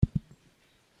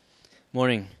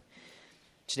Morning.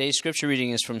 Today's scripture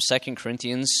reading is from 2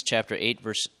 Corinthians chapter 8,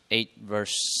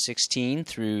 verse 16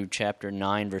 through chapter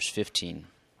 9, verse 15.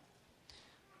 I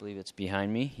believe it's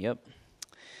behind me. Yep.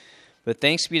 But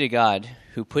thanks be to God,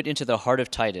 who put into the heart of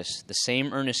Titus the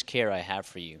same earnest care I have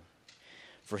for you.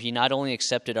 For he not only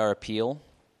accepted our appeal,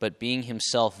 but being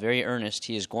himself very earnest,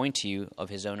 he is going to you of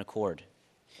his own accord.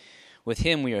 With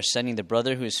him we are sending the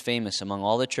brother who is famous among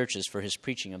all the churches for his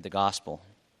preaching of the gospel.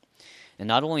 And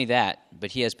not only that,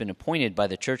 but he has been appointed by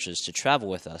the churches to travel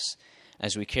with us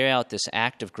as we carry out this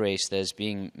act of grace that is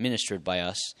being ministered by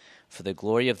us for the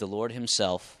glory of the Lord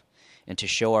himself and to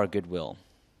show our goodwill.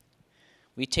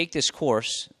 We take this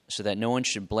course so that no one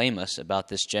should blame us about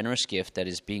this generous gift that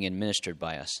is being administered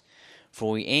by us,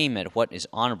 for we aim at what is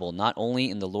honorable not only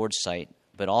in the Lord's sight,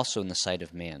 but also in the sight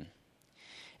of man.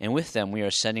 And with them we are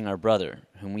sending our brother,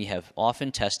 whom we have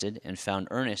often tested and found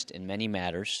earnest in many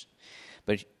matters,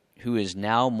 but who is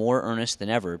now more earnest than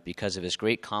ever because of his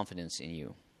great confidence in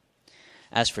you.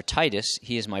 As for Titus,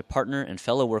 he is my partner and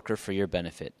fellow worker for your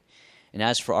benefit. And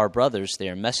as for our brothers, they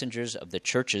are messengers of the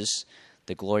churches,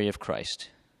 the glory of Christ.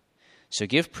 So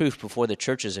give proof before the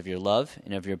churches of your love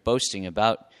and of your boasting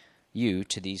about you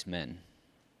to these men.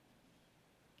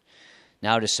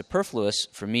 Now it is superfluous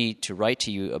for me to write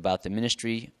to you about the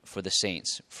ministry for the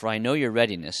saints, for I know your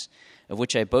readiness, of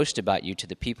which I boast about you to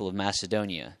the people of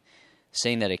Macedonia,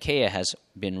 saying that Achaia has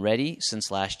been ready since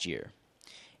last year,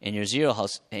 and your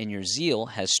zeal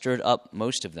has stirred up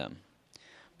most of them.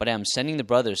 But I am sending the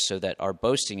brothers so that our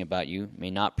boasting about you may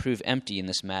not prove empty in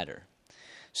this matter,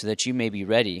 so that you may be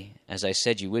ready, as I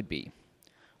said you would be.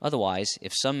 Otherwise,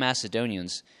 if some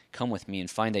Macedonians come with me and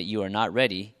find that you are not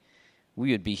ready,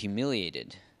 we would be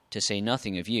humiliated, to say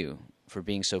nothing of you, for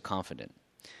being so confident.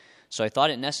 So I thought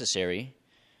it necessary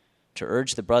to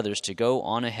urge the brothers to go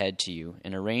on ahead to you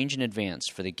and arrange in advance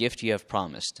for the gift you have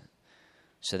promised,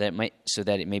 so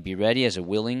that it may be ready as a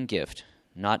willing gift,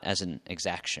 not as an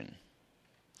exaction.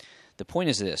 The point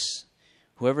is this: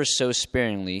 whoever sows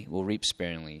sparingly will reap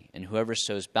sparingly, and whoever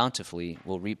sows bountifully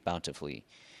will reap bountifully.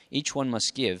 Each one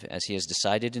must give as he has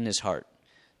decided in his heart,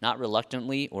 not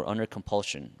reluctantly or under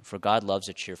compulsion, for God loves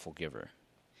a cheerful giver.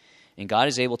 And God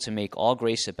is able to make all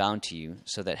grace abound to you,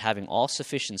 so that having all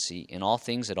sufficiency in all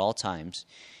things at all times,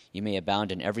 you may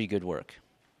abound in every good work.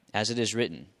 As it is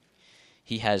written,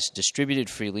 He has distributed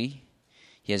freely,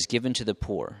 He has given to the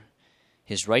poor,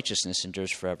 His righteousness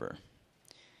endures forever.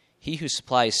 He who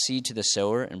supplies seed to the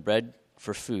sower and bread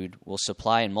for food will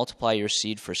supply and multiply your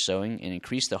seed for sowing and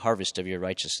increase the harvest of your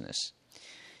righteousness.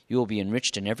 You will be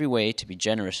enriched in every way to be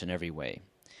generous in every way,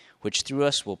 which through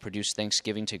us will produce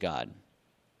thanksgiving to God.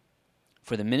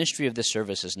 For the ministry of this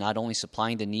service is not only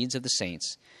supplying the needs of the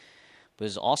saints, but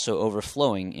is also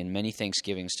overflowing in many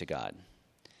thanksgivings to God.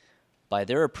 By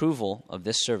their approval of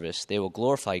this service, they will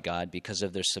glorify God because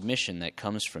of their submission that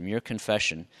comes from your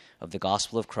confession of the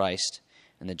gospel of Christ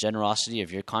and the generosity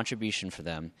of your contribution for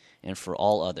them and for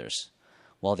all others,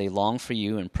 while they long for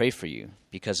you and pray for you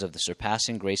because of the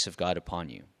surpassing grace of God upon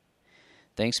you.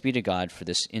 Thanks be to God for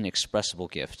this inexpressible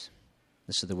gift.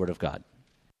 This is the word of God.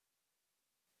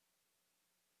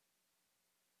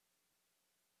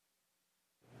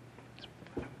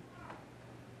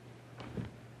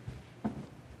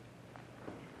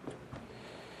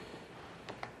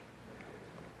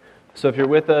 So if you're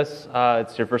with us,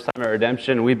 it's your first time at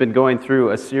Redemption. We've been going through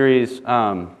a series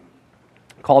called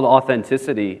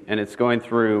Authenticity, and it's going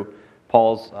through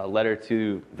Paul's letter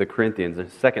to the Corinthians, the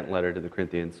second letter to the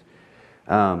Corinthians.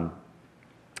 And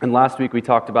last week we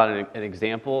talked about an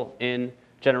example in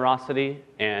generosity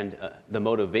and the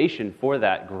motivation for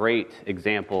that great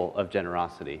example of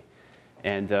generosity.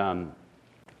 And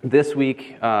this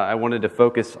week I wanted to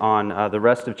focus on the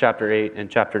rest of chapter 8 and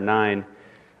chapter 9.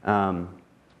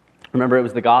 Remember, it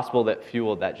was the gospel that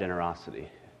fueled that generosity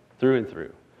through and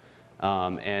through,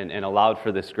 and allowed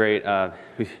for this great,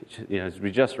 as we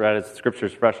just read, as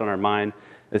Scripture's fresh on our mind,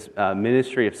 this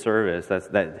ministry of service.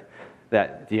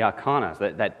 That diakonos.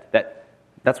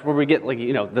 That's where we get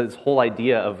this whole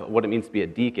idea of what it means to be a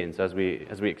deacon. So as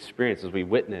we experience, as we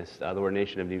witness the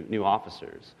ordination of new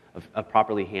officers, of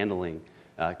properly handling,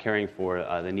 caring for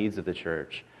the needs of the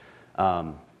church.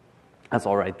 That's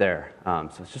all right there.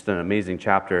 So it's just an amazing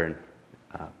chapter.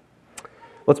 And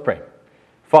let's pray.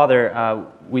 Father,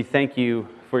 we thank you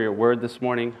for your word this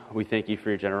morning. We thank you for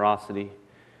your generosity.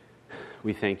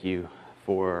 We thank you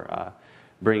for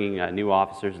bringing new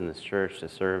officers in this church to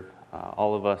serve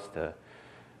all of us,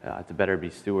 to better be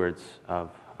stewards of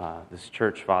this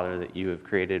church, Father, that you have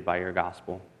created by your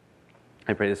gospel.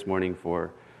 I pray this morning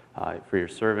for your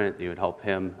servant, that you would help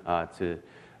him to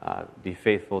be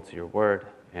faithful to your word,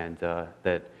 and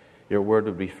that your word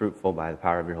would be fruitful by the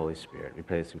power of your Holy Spirit. We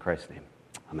pray this in Christ's name.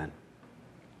 Amen.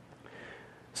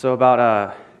 So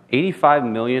about 85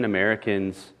 million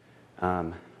Americans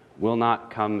will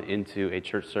not come into a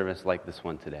church service like this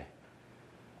one today.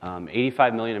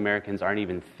 85 million Americans aren't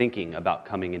even thinking about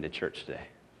coming into church today.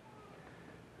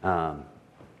 And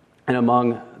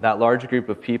among that large group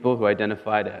of people who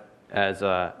identified as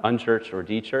unchurched or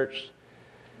dechurched,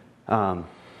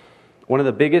 one of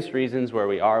the biggest reasons where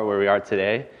we are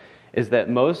today is that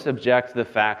most object to the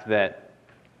fact that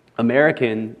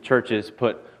American churches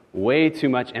put way too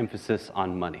much emphasis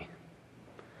on money.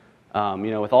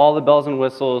 With all the bells and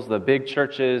whistles, the big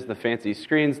churches, the fancy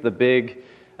screens, the big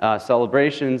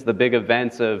celebrations, the big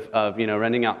events of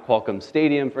renting out Qualcomm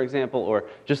Stadium, for example, or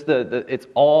just it's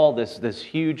all this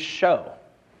huge show.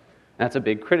 And that's a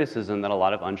big criticism that a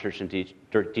lot of unchurched and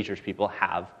dechurched people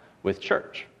have with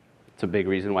church. It's a big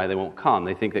reason why they won't come.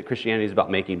 They think that Christianity is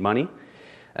about making money,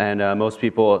 and most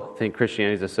people think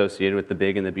Christianity is associated with the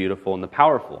big and the beautiful and the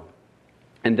powerful,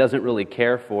 and doesn't really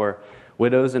care for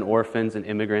widows and orphans and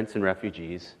immigrants and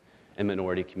refugees and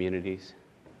minority communities.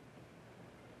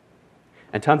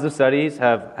 And tons of studies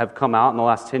have come out in the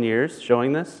last 10 years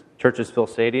showing this. Churches fill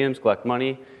stadiums, collect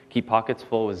money, keep pockets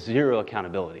full with zero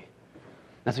accountability.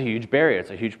 That's a huge barrier. It's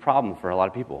a huge problem for a lot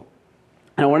of people.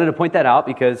 And I wanted to point that out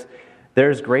because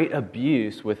there's great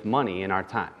abuse with money in our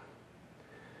time.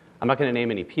 I'm not going to name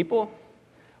any people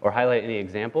or highlight any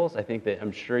examples.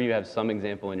 I'm sure you have some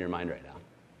example in your mind right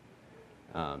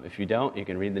now. If you don't, you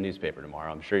can read the newspaper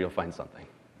tomorrow. I'm sure you'll find something.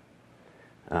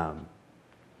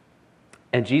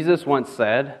 And Jesus once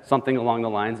said something along the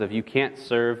lines of, you can't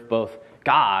serve both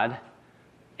God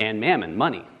and mammon,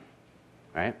 money.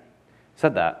 Right? He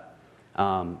said that.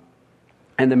 And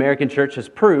the American church has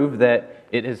proved that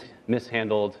it has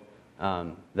mishandled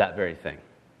that very thing.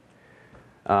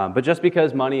 But just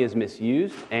because money is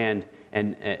misused, and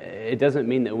it doesn't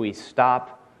mean that we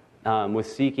stop with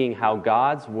seeking how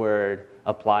God's word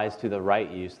applies to the right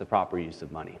use, the proper use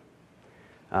of money.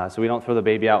 So we don't throw the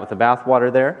baby out with the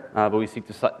bathwater there, but we seek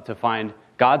to find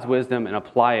God's wisdom and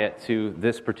apply it to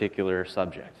this particular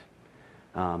subject,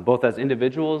 both as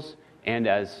individuals and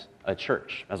as a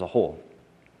church as a whole.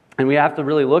 And we have to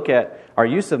really look at our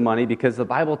use of money because the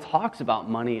Bible talks about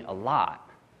money a lot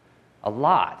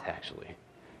actually.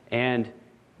 And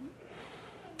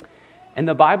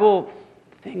the Bible,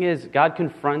 the thing is, God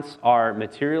confronts our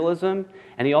materialism,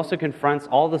 and he also confronts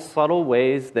all the subtle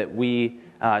ways that we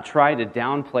try to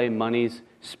downplay money's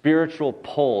spiritual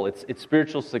pull, its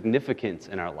spiritual significance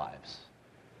in our lives.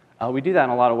 We do that in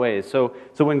a lot of ways. So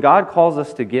when God calls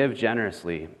us to give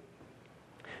generously,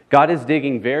 God is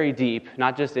digging very deep,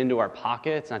 not just into our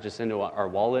pockets, not just into our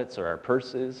wallets or our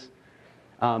purses,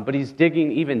 but he's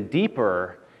digging even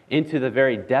deeper into the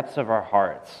very depths of our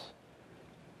hearts.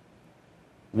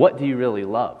 What do you really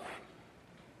love?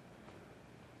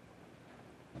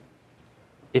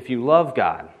 If you love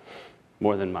God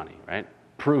more than money, right?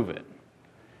 Prove it.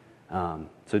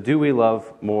 So do we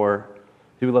love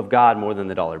God more than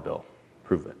the dollar bill?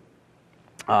 Prove it.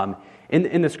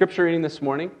 In the scripture reading this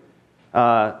morning,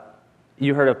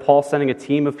 you heard of Paul sending a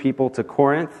team of people to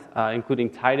Corinth, including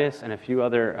Titus and a few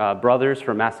other brothers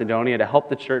from Macedonia, to help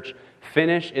the church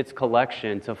finish its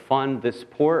collection to fund this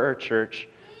poorer church,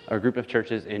 or group of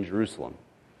churches in Jerusalem.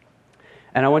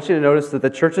 And I want you to notice that the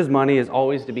church's money is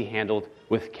always to be handled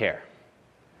with care.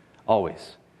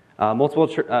 Always. Multiple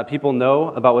people know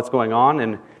about what's going on,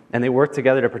 and they work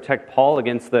together to protect Paul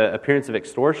against the appearance of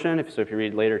extortion. So if you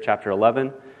read later chapter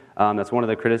 11, that's one of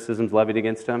the criticisms levied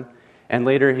against him. And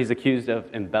later he's accused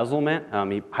of embezzlement.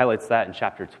 He highlights that in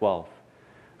chapter 12.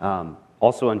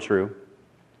 Also untrue.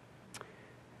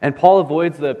 And Paul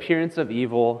avoids the appearance of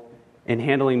evil in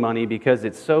handling money because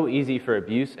it's so easy for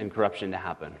abuse and corruption to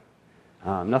happen.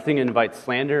 Nothing invites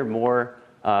slander more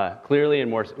clearly and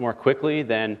more quickly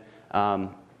than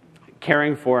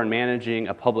caring for and managing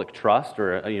a public trust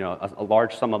or a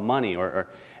large sum of money. Or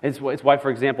it's why, for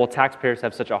example, taxpayers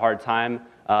have such a hard time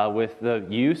with the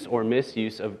use or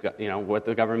misuse of what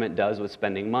the government does with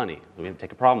spending money. We have to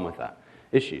take a problem with that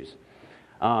issues,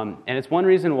 and it's one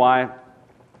reason why,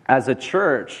 as a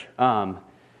church,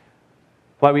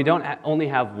 why we don't only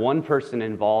have one person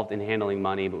involved in handling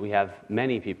money, but we have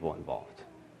many people involved.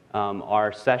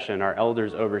 Our session, our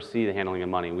elders oversee the handling of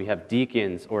money. We have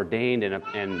deacons ordained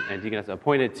and deaconess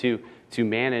appointed to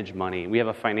manage money. We have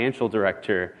a financial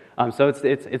director. So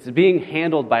it's being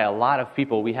handled by a lot of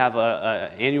people. We have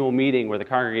an annual meeting where the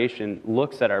congregation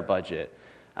looks at our budget.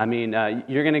 I mean,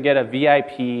 you're going to get a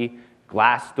VIP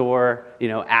Glassdoor,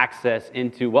 access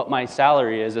into what my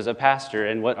salary is as a pastor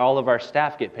and what all of our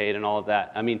staff get paid and all of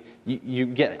that. I mean, you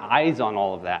get eyes on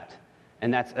all of that.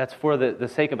 And that's for the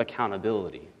sake of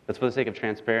accountability. That's for the sake of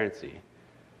transparency,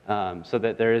 so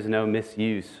that there is no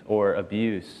misuse or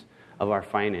abuse of our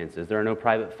finances. There are no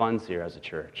private funds here as a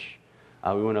church.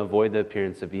 We want to avoid the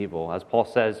appearance of evil. As Paul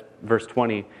says, verse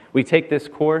 20, we take this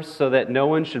course so that no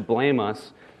one should blame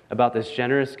us about this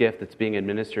generous gift that's being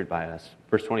administered by us.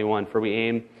 Verse 21, for we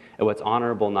aim at what's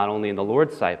honorable not only in the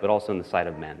Lord's sight, but also in the sight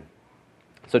of men.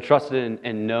 So trusted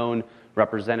and known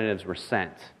representatives were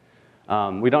sent.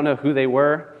 We don't know who they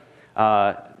were.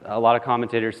 A lot of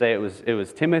commentators say it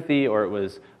was Timothy or it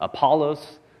was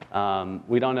Apollos.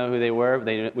 We don't know who they were.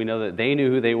 We know that they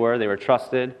knew who they were. They were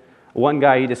trusted. One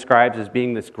guy he describes as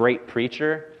being this great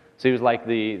preacher. So he was like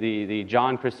the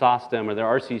John Chrysostom or the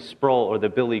R.C. Sproul or the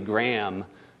Billy Graham,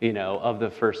 of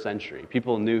the first century.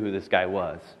 People knew who this guy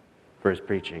was for his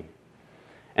preaching.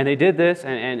 And they did this,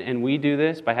 and we do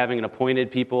this by having an appointed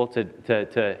people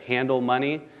to handle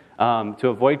money, to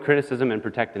avoid criticism and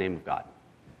protect the name of God.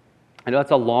 I know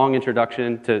that's a long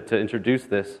introduction to introduce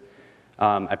this.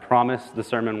 I promise the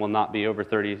sermon will not be over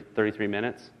 33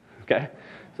 minutes, okay?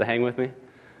 So hang with me.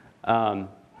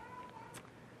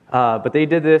 But they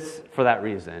did this for that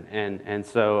reason. And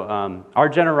so our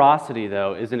generosity,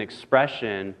 though, is an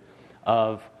expression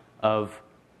of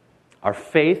our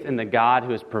faith in the God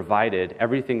who has provided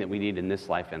everything that we need in this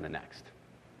life and the next.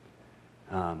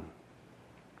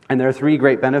 And there are three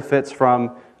great benefits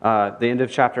from the end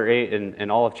of chapter 8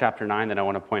 and all of chapter 9 that I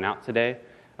want to point out today.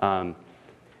 And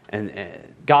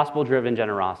gospel-driven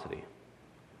generosity.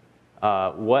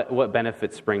 What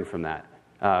benefits spring from that?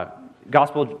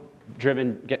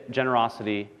 Gospel-driven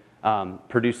generosity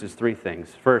produces three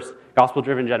things. First,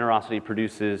 gospel-driven generosity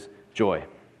produces joy.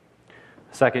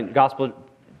 Second,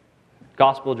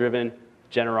 gospel-driven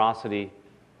generosity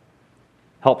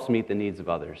helps meet the needs of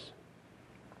others.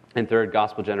 And third,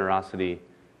 gospel generosity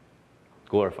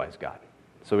glorifies God.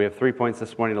 So we have 3 points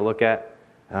this morning to look at.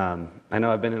 I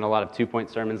know I've been in a lot of 2-point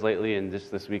sermons lately, and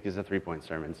just this week is a 3-point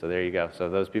sermon. So there you go. So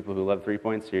those people who love 3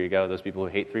 points, here you go. Those people who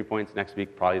hate 3 points, next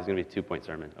week probably is going to be a 2-point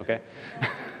sermon. Okay?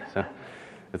 So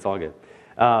it's all good.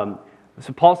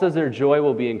 So Paul says their joy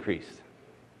will be increased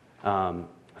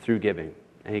through giving.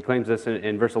 And he claims this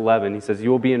in verse 11. He says,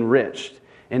 you will be enriched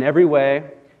in every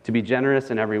way to be generous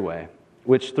in every way,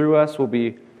 which through us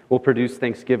will produce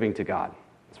thanksgiving to God.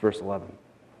 It's verse 11.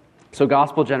 So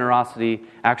gospel generosity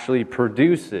actually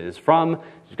produces, from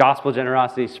gospel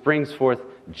generosity springs forth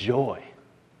joy.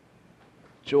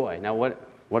 Joy. Now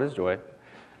what is joy?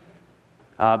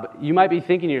 You might be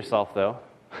thinking to yourself, though,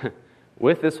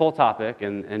 with this whole topic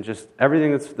and just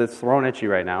everything that's thrown at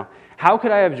you right now, how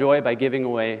could I have joy by giving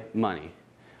away money?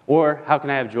 Or how can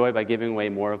I have joy by giving away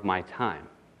more of my time?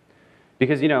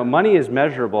 Because, money is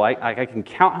measurable. I can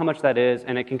count how much that is,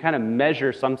 and it can kind of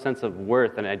measure some sense of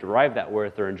worth, and I derive that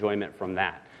worth or enjoyment from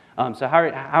that. So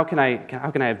how can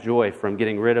I have joy from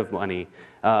getting rid of money,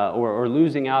 or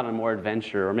losing out on more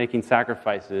adventure, or making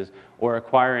sacrifices, or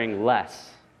acquiring less?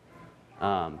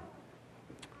 How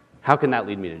can that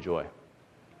lead me to joy?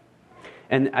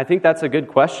 And I think that's a good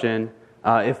question,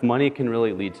 if money can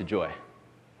really lead to joy.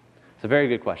 It's a very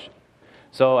good question.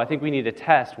 So I think we need to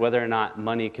test whether or not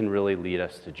money can really lead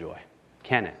us to joy.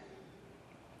 Can it?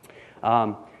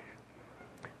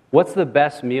 What's the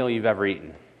best meal you've ever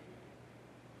eaten?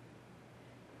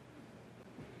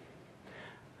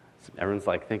 Everyone's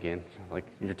thinking,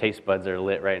 your taste buds are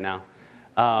lit right now.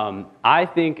 I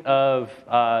think of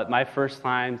my first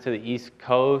time to the East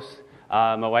Coast.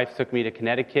 My wife took me to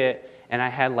Connecticut, and I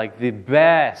had the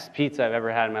best pizza I've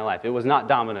ever had in my life. It was not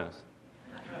Domino's.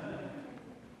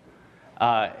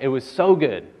 It was so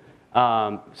good,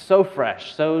 so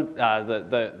fresh, so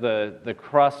the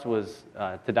crust was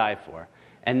to die for.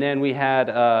 And then we had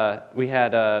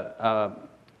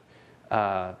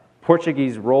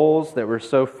Portuguese rolls that were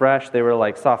so fresh. They were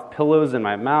like soft pillows in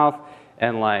my mouth,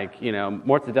 and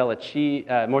mortadella cheese,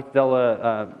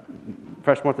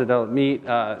 fresh mortadella meat.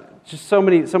 Just so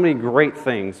many great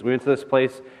things. We went to this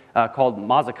place called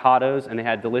Mazzicatos, and they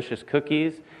had delicious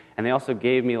cookies. And they also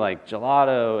gave me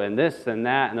gelato and this and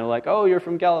that. And they're like, oh, you're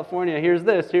from California. Here's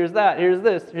this, here's that, here's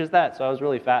this, here's that. So I was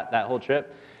really fat that whole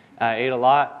trip. I ate a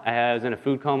lot. I was in a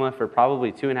food coma for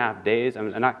probably 2.5 days.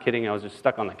 I'm not kidding. I was just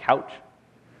stuck on the couch.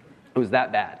 It was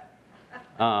that bad.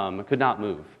 I could not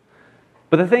move.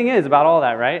 But the thing is about all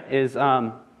that, right, is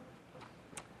I've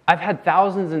had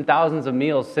thousands and thousands of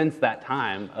meals since that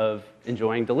time of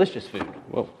enjoying delicious food.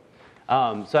 Whoa.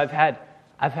 So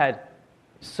I've had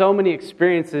so many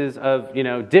experiences of,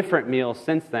 different meals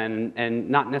since then and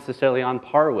not necessarily on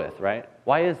par with, right?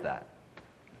 Why is that?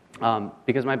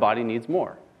 Because my body needs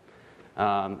more.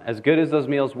 As good as those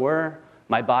meals were,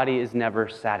 my body is never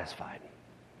satisfied.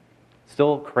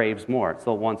 still craves more, it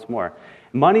still wants more.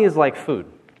 Money is like food.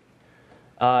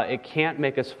 It can't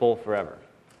make us full forever.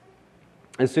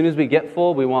 As soon as we get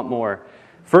full, we want more.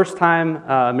 First-time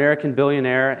American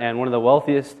billionaire and one of the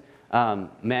wealthiest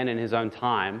men in his own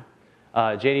time,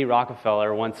 J.D.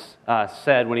 Rockefeller once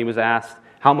said when he was asked,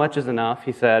 how much is enough?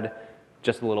 He said,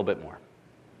 just a little bit more.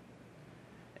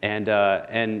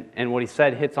 And what he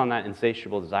said hits on that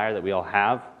insatiable desire that we all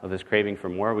have of this craving for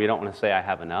more. We don't want to say, I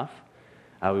have enough.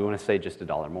 We want to say just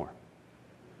 $1 more.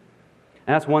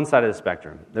 And that's one side of the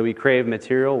spectrum, that we crave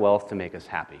material wealth to make us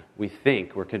happy.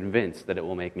 We're convinced that it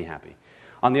will make me happy.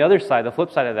 On the other side, the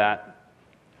flip side of that,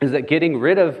 is that getting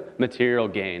rid of material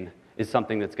gain is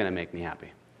something that's going to make me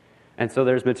happy. And so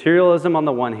there's materialism on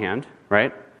the one hand,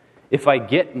 right? If I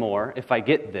get more, if I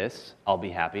get this, I'll be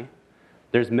happy.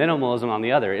 There's minimalism on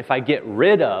the other. If I get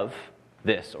rid of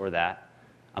this or that,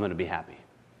 I'm going to be happy.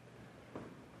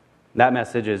 That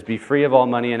message is be free of all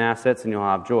money and assets and you'll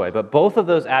have joy. But both of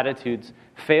those attitudes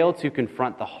fail to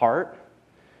confront the heart,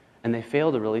 and they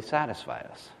fail to really satisfy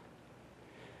us.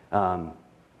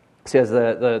 See, as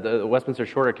the Westminster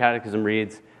Shorter Catechism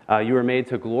reads, you were made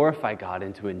to glorify God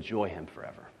and to enjoy Him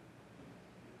forever.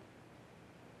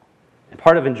 And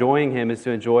part of enjoying Him is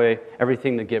to enjoy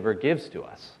everything the giver gives to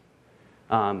us.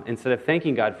 Instead of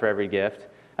thanking God for every gift,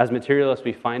 as materialists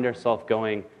we find ourselves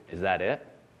going, is that it?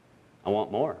 I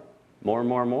want more.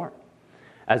 More.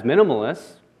 As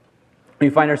minimalists, we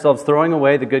find ourselves throwing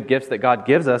away the good gifts that God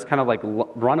gives us, kind of like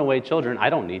runaway children. I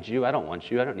don't need you. I don't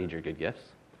want you. I don't need your good gifts.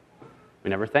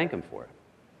 We never thank Him for it.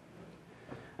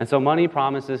 And so money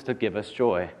promises to give us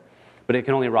joy, but it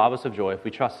can only rob us of joy if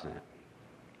we trust in it.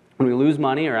 When we lose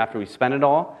money or after we spend it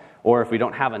all, or if we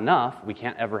don't have enough, we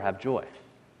can't ever have joy.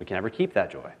 We can never keep that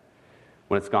joy.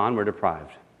 When it's gone, we're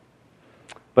deprived.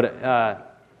 But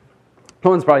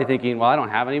someone's probably thinking, well, I don't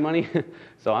have any money,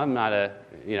 so I'm not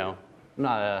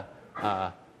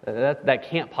that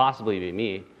can't possibly be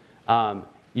me.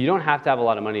 You don't have to have a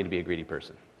lot of money to be a greedy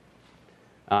person.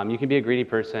 You can be a greedy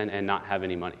person and not have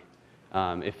any money.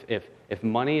 If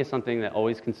money is something that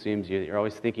always consumes you, you're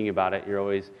always thinking about it, you're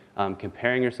always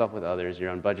comparing yourself with others, you're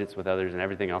on budgets with others and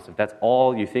everything else, if that's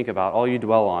all you think about, all you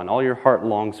dwell on, all your heart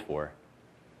longs for,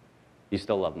 you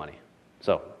still love money.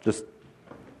 So, just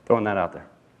throwing that out there.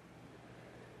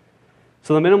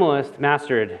 So the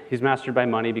minimalist he's mastered by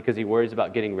money because he worries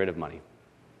about getting rid of money.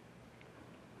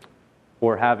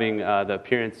 Or having the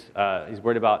appearance, he's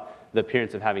worried about the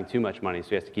appearance of having too much money, so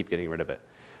he has to keep getting rid of it.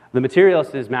 The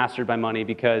materialist is mastered by money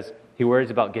because he worries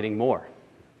about getting more.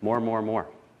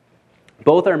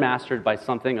 Both are mastered by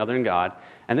something other than God.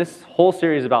 And this whole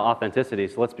series is about authenticity,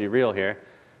 so let's be real here.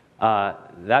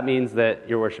 That means that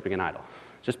you're worshiping an idol.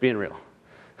 Just being real.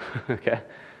 Okay?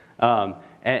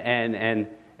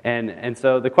 And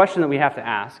so the question that we have to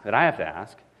ask, that I have to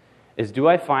ask, is do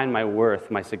I find my worth,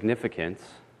 my significance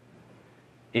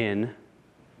in,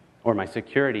 or my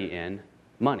security in,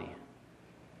 money?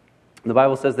 The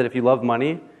Bible says that if you love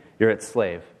money, you're its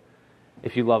slave.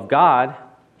 If you love God,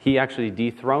 He actually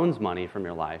dethrones money from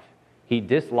your life. He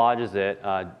dislodges it,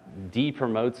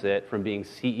 de-promotes it from being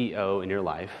CEO in your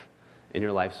life, in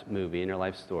your life's movie, in your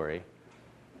life's story,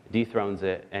 dethrones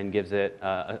it and gives it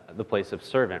the place of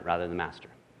servant rather than master.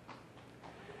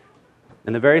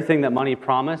 And the very thing that money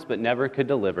promised but never could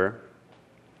deliver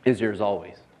is yours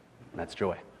always. That's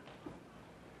joy.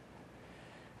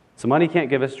 So money can't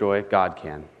give us joy, God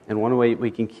can. And one way we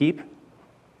can keep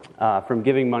from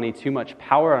giving money too much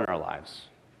power in our lives,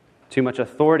 too much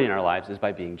authority in our lives, is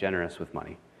by being generous with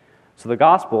money. So the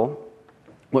gospel,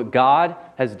 what God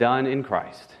has done in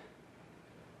Christ,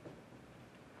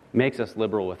 makes us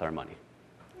liberal with our money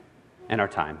and our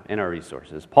time and our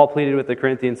resources. Paul pleaded with the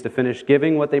Corinthians to finish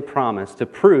giving what they promised to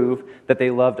prove that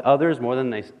they loved others more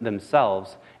than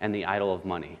themselves and the idol of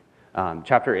money.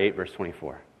 Chapter 8, verse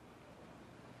 24.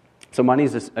 So money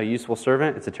is a useful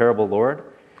servant. It's a terrible Lord.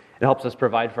 It helps us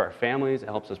provide for our families. It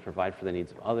helps us provide for the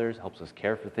needs of others. It helps us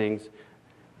care for things.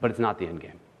 But it's not the end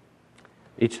game.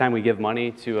 Each time we give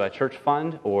money to a church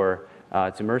fund or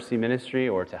to Mercy Ministry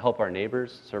or to help our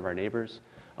neighbors, serve our neighbors,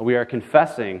 we are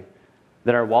confessing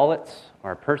that our wallets,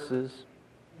 our purses,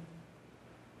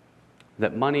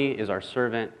 that money is our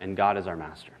servant and God is our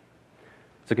master.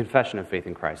 It's a confession of faith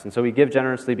in Christ. And so we give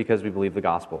generously because we believe the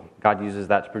gospel. God uses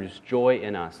that to produce joy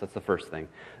in us. That's the first thing.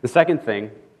 The second thing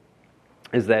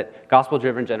is that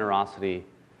gospel-driven generosity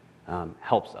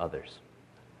helps others.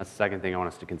 That's the second thing I want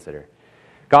us to consider.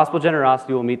 Gospel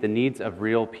generosity will meet the needs of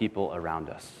real people around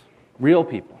us. Real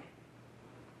people.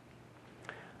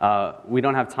 We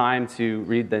don't have time to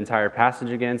read the entire passage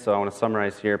again, so I want to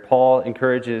summarize here. Paul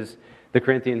encourages the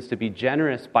Corinthians to be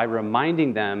generous by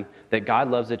reminding them that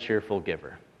God loves a cheerful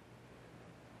giver.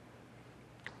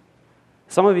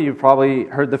 Some of you have probably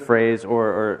heard the phrase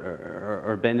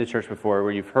or been to church before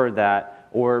where you've heard that,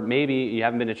 or maybe you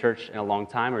haven't been to church in a long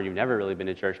time, or you've never really been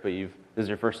to church, but this is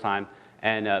your first time,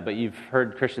 but you've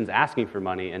heard Christians asking for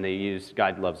money, and they use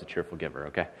God loves a cheerful giver,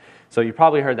 okay? So you've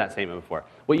probably heard that statement before.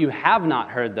 What you have not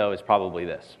heard, though, is probably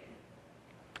this.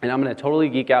 And I'm going to totally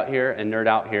geek out here and nerd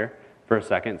out here for a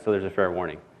second, so there's a fair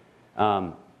warning.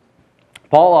 Paul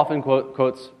often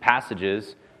quotes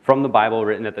passages from the Bible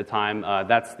written at the time.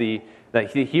 That's the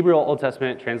Hebrew Old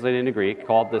Testament translated into Greek,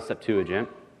 called the Septuagint.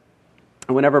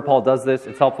 And whenever Paul does this,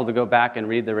 it's helpful to go back and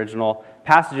read the original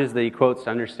passages that he quotes to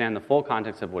understand the full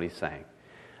context of what he's saying.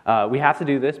 We have to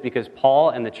do this because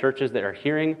Paul and the churches that are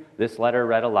hearing this letter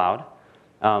read aloud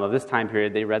of this time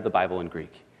period, they read the Bible in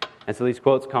Greek. And so these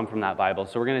quotes come from that Bible.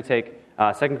 So we're going to take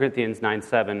 2 Corinthians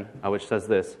 9:7, which says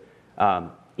this,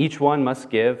 each one must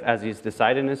give as he's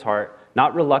decided in his heart,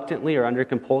 not reluctantly or under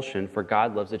compulsion, for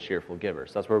God loves a cheerful giver.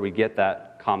 So that's where we get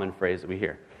that common phrase that we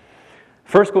hear.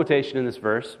 First quotation in this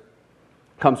verse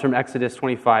comes from Exodus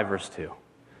 25, verse 2.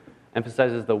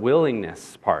 Emphasizes the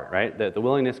willingness part, right? The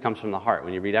willingness comes from the heart.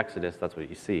 When you read Exodus, that's what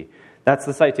you see. That's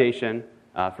the citation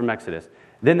from Exodus.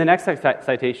 Then the next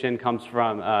citation comes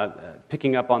from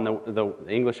picking up on the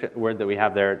English word that we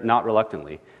have there, not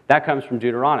reluctantly. That comes from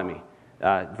Deuteronomy,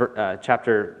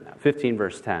 chapter 15,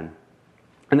 verse 10.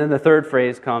 And then the third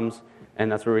phrase comes, and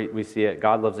that's where we see it,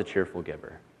 God loves a cheerful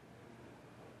giver.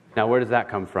 Now, where does that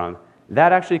come from?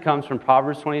 That actually comes from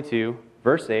Proverbs 22,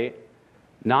 verse 8,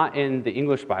 not in the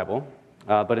English Bible,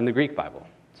 but in the Greek Bible.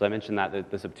 So I mentioned that,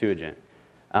 the Septuagint.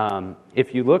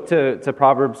 If you look to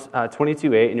Proverbs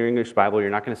 22:8 in your English Bible, you're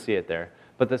not going to see it there.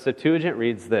 But the Septuagint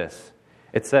reads this.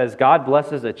 It says, God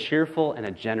blesses a cheerful and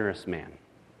a generous man.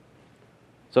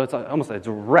 So it's almost a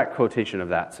direct quotation of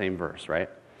that same verse, right?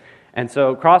 And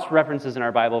so cross-references in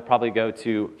our Bible probably go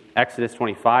to Exodus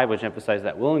 25, which emphasizes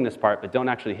that willingness part, but don't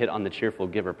actually hit on the cheerful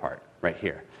giver part right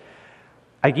here.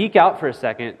 I geek out for a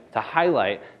second to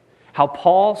highlight how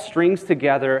Paul strings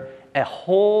together a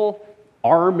whole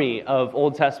army of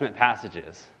Old Testament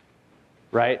passages,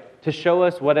 right, to show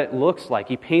us what it looks like.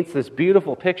 He paints this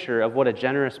beautiful picture of what a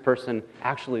generous person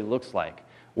actually looks like,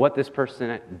 what this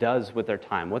person does with their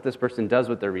time, what this person does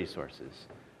with their resources.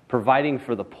 Providing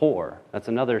for the poor, that's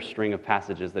another string of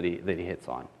passages that he hits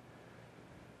on.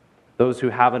 Those who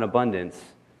have an abundance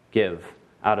give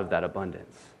out of that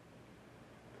abundance.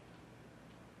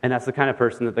 And that's the kind of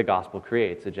person that the gospel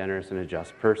creates, a generous and a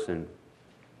just person.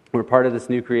 We're part of this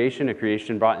new creation, a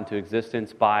creation brought into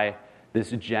existence by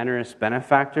this generous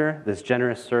benefactor, this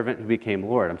generous servant who became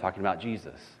Lord. I'm talking about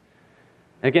Jesus.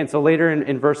 And again, so later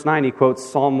in verse 9, he quotes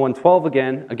Psalm 112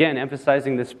 again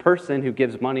emphasizing this person who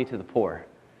gives money to the poor.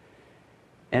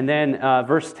 And then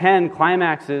verse 10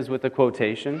 climaxes with a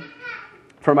quotation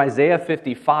from Isaiah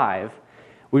 55.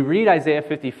 We read Isaiah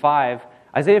 55.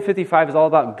 Isaiah 55 is all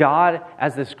about God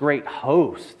as this great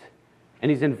host. And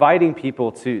he's inviting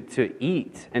people to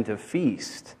eat and to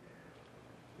feast.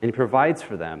 And he provides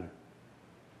for them.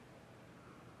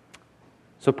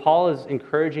 So Paul is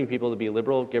encouraging people to be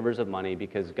liberal givers of money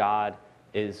because God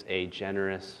is a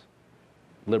generous,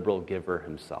 liberal giver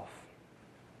himself.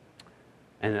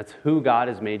 And that's who God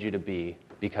has made you to be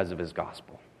because of his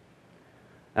gospel.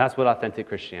 That's what authentic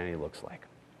Christianity looks like.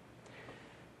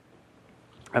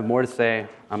 I have more to say.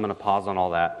 I'm going to pause on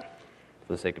all that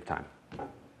for the sake of time.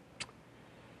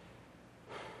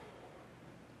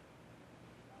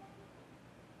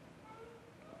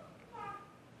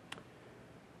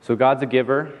 So God's a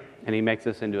giver, and he makes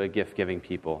us into a gift-giving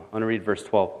people. I'm going to read verse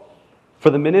 12. For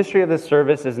the ministry of this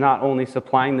service is not only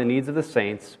supplying the needs of the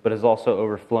saints, but is also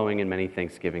overflowing in many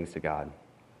thanksgivings to God.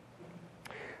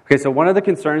 Okay, so one of the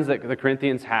concerns that the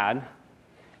Corinthians had,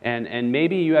 and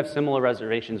maybe you have similar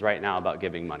reservations right now about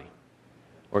giving money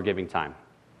or giving time.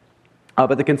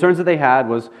 But the concerns that they had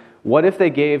was, what if they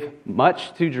gave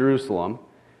much to Jerusalem,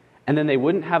 and then they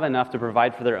wouldn't have enough to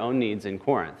provide for their own needs in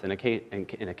Corinth, in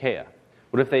Achaia?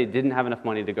 What if they didn't have enough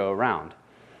money to go around?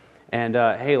 And,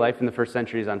 hey, life in the first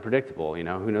century is unpredictable. You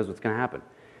know, who knows what's going to happen?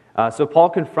 So Paul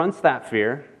confronts that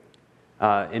fear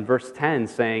in verse 10,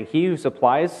 saying, he who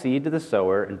supplies seed to the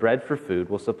sower and bread for food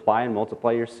will supply and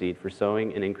multiply your seed for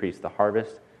sowing and increase the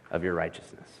harvest of your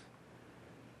righteousness.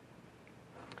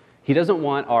 He doesn't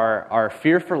want our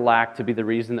fear for lack to be the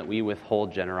reason that we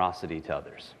withhold generosity to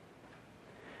others.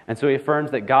 And so he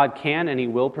affirms that God can and he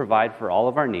will provide for all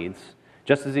of our needs,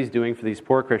 just as he's doing for these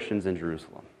poor Christians in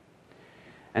Jerusalem.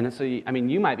 And so,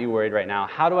 you might be worried right now,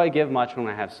 how do I give much when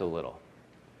I have so little?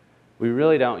 We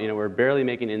really don't. We're barely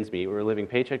making ends meet. We're living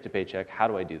paycheck to paycheck. How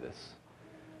do I do this?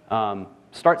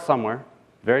 Start somewhere,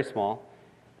 very small,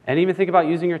 and even think about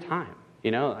using your time.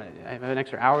 I have an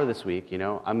extra hour this week.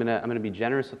 I'm gonna be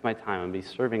generous with my time. I'm gonna be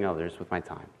serving others with my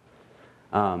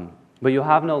time. But you'll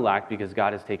have no lack because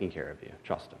God is taking care of you.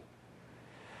 Trust Him.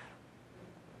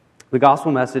 The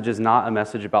gospel message is not a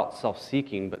message about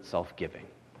self-seeking, but self-giving.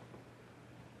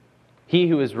 He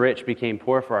who is rich became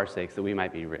poor for our sakes, that we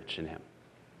might be rich in Him.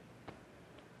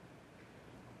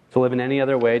 To live in any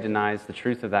other way denies the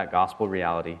truth of that gospel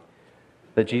reality,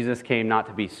 that Jesus came not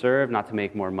to be served, not to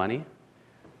make more money,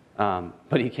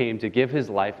 but He came to give His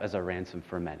life as a ransom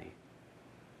for many.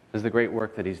 This is the great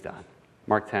work that He's done.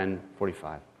 Mark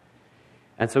 10:45.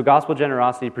 And so gospel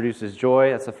generosity produces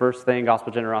joy. That's the first thing.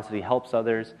 Gospel generosity helps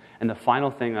others. And the final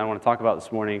thing that I want to talk about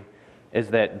this morning is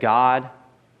that gospel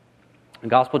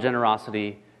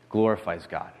generosity glorifies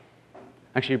God.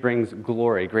 Actually brings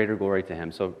glory, greater glory to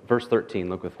Him. So verse 13,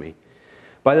 look with me.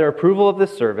 By their approval of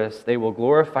this service, they will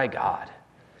glorify God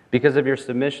because of your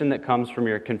submission that comes from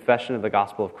your confession of the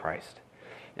gospel of Christ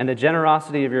and the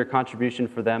generosity of your contribution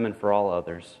for them and for all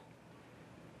others.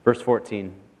 Verse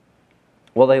 14.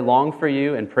 Well, they long for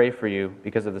you and pray for you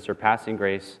because of the surpassing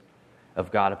grace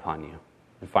of God upon you.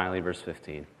 And finally, verse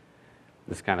 15.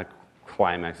 This kind of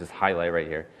climax, this highlight right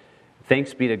here.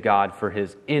 Thanks be to God for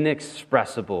His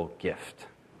inexpressible gift.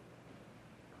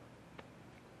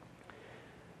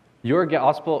 Your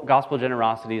gospel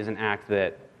generosity is an act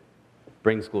that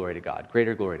brings glory to God,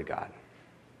 greater glory to God.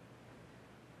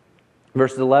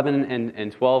 Verses 11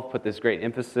 and 12 put this great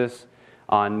emphasis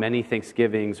on many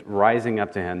thanksgivings rising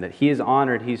up to Him, that He is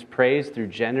honored, He's praised through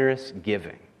generous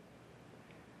giving.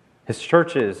 His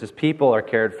churches, His people are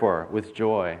cared for with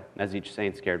joy, as each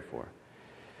saint's cared for.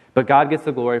 But God gets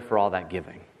the glory for all that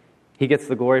giving. He gets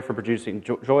the glory for producing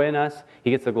joy in us.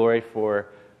 He gets the glory for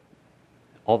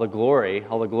all the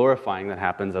glorifying that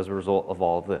happens as a result of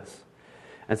all of this.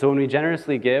 And so when we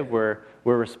generously give, we're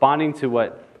responding to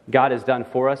what God has done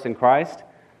for us in Christ,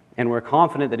 and we're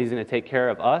confident that He's going to take care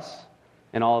of us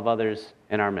and all of others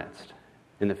in our midst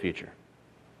in the future.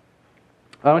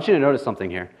 I want you to notice something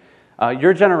here.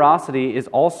 Your generosity is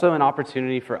also an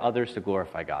opportunity for others to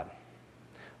glorify God.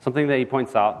 Something that he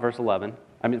points out, verse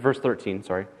 13,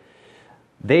 sorry.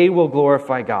 They will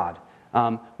glorify God.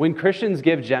 When Christians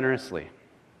give generously,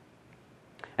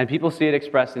 and people see it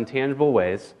expressed in tangible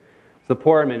ways, the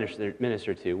poor are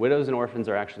ministered to. Widows and orphans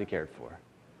are actually cared for.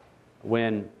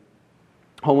 When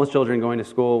homeless children going to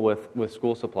school with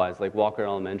school supplies, like Walker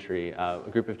Elementary, a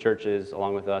group of churches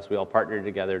along with us, we all partnered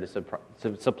together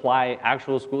to supply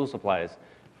actual school supplies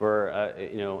for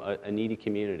a needy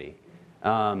community.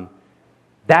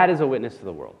 That is a witness to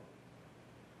the world.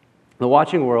 The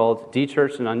watching world,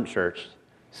 de-churched and unchurched,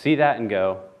 see that and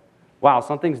go, wow,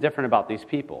 something's different about these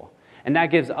people. And that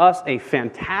gives us a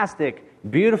fantastic,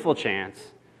 beautiful chance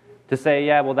to say,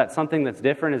 yeah, well, that something that's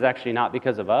different is actually not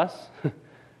because of us.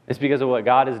 It's because of what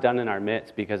God has done in our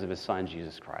midst, because of His Son,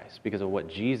 Jesus Christ, because of what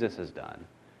Jesus has done.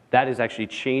 That is actually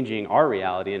changing our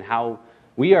reality and how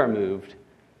we are moved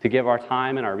to give our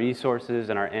time and our resources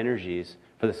and our energies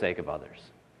for the sake of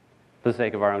others, for the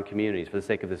sake of our own communities, for the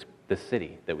sake of this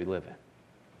city that we live in.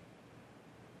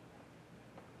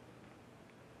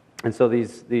 And so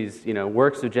these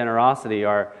works of generosity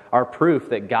are proof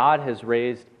that God has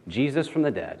raised Jesus from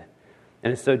the dead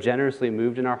and has so generously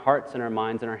moved in our hearts and our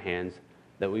minds and our hands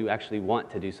that we actually want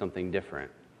to do something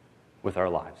different with our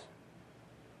lives.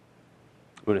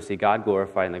 We want to see God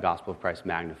glorified and the gospel of Christ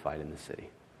magnified in the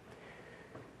city.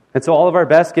 And so all of our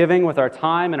best giving with our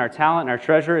time and our talent and our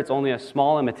treasure, it's only a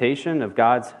small imitation of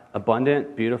God's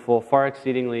abundant, beautiful, far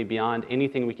exceedingly beyond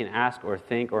anything we can ask or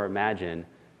think or imagine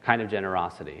kind of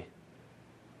generosity,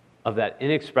 of that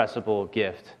inexpressible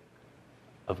gift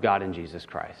of God in Jesus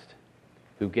Christ,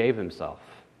 who gave Himself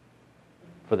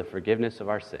for the forgiveness of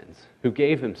our sins, who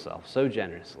gave Himself so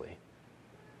generously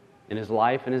in His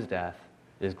life and His death,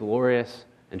 His glorious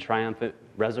and triumphant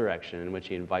resurrection in which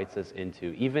He invites us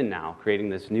into, even now, creating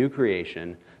this new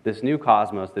creation, this new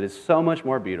cosmos that is so much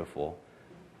more beautiful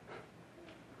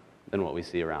than what we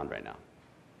see around right now.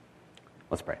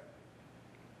 Let's pray.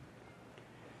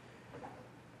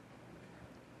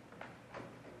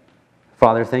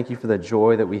 Father, thank You for the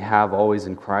joy that we have always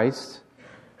in Christ.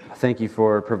 Thank You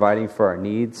for providing for our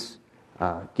needs,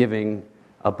 giving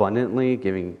abundantly,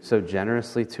 giving so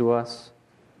generously to us.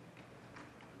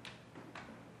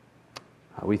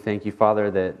 We thank You, Father,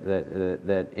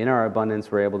 that in our abundance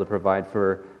we're able to provide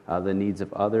for the needs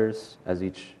of others as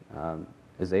each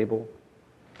is able.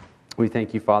 We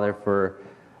thank You, Father, for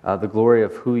the glory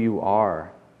of who You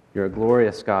are. You're a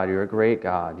glorious God. You're a great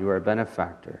God. You are a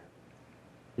benefactor.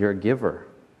 You're a giver.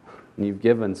 And You've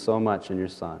given so much in Your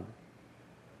Son.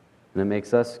 And it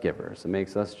makes us givers. It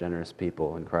makes us generous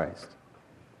people in Christ.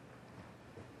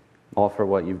 All for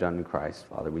what you've done in Christ,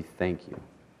 Father. We thank you.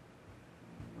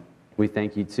 We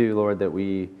thank you, too, Lord, that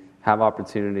we have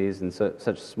opportunities in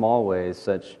such small ways,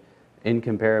 such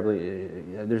incomparably,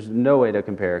 there's no way to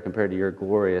compare compared to your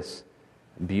glorious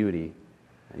beauty,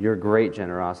 your great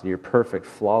generosity, your perfect,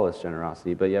 flawless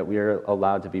generosity, but yet we are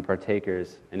allowed to be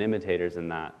partakers and imitators in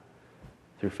that.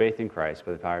 Through faith in Christ,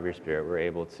 by the power of your Spirit, we're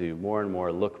able to more and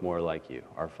more look more like you,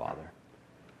 our Father.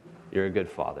 You're a good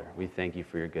Father. We thank you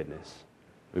for your goodness.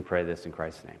 We pray this in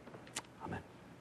Christ's name.